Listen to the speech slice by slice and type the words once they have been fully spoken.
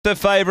The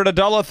favourite,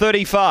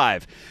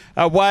 $1.35.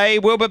 Away,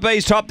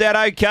 Wilburbeast topped out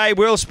okay.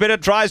 Will Spitter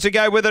tries to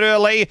go with it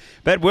early,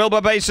 but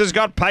Wilburbeast has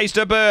got pace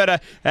to bird.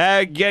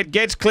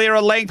 Gets clear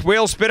a length.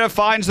 Will Spitter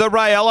finds the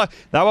rail.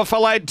 They were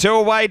followed two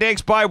away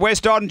next by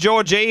West on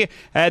Georgie.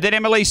 Then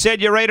Emily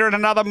Senorita and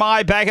another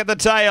My back at the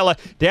tail.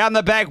 Down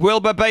the back,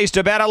 Wilburbeast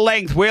about a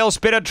length. Will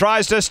Spitter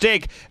tries to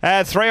stick.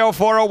 3 or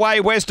 4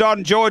 away, West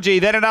on Georgie.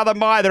 Then another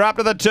My. They're up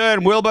to the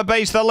turn.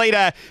 Wilburbeast the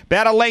leader.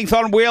 About a length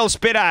on Will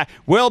Spitter.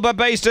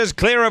 Wilburbeast is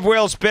clear of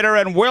Will Spitter,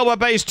 and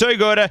Wilburbeast too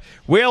good.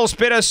 Will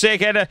Spitter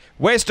second,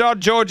 West on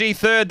Georgie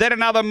third, then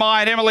another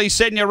mine. Emily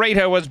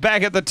Senorita was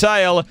back at the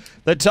tail.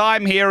 The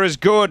time here is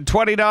good,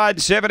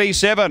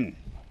 29.77.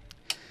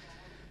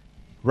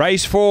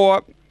 Race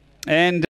 4 and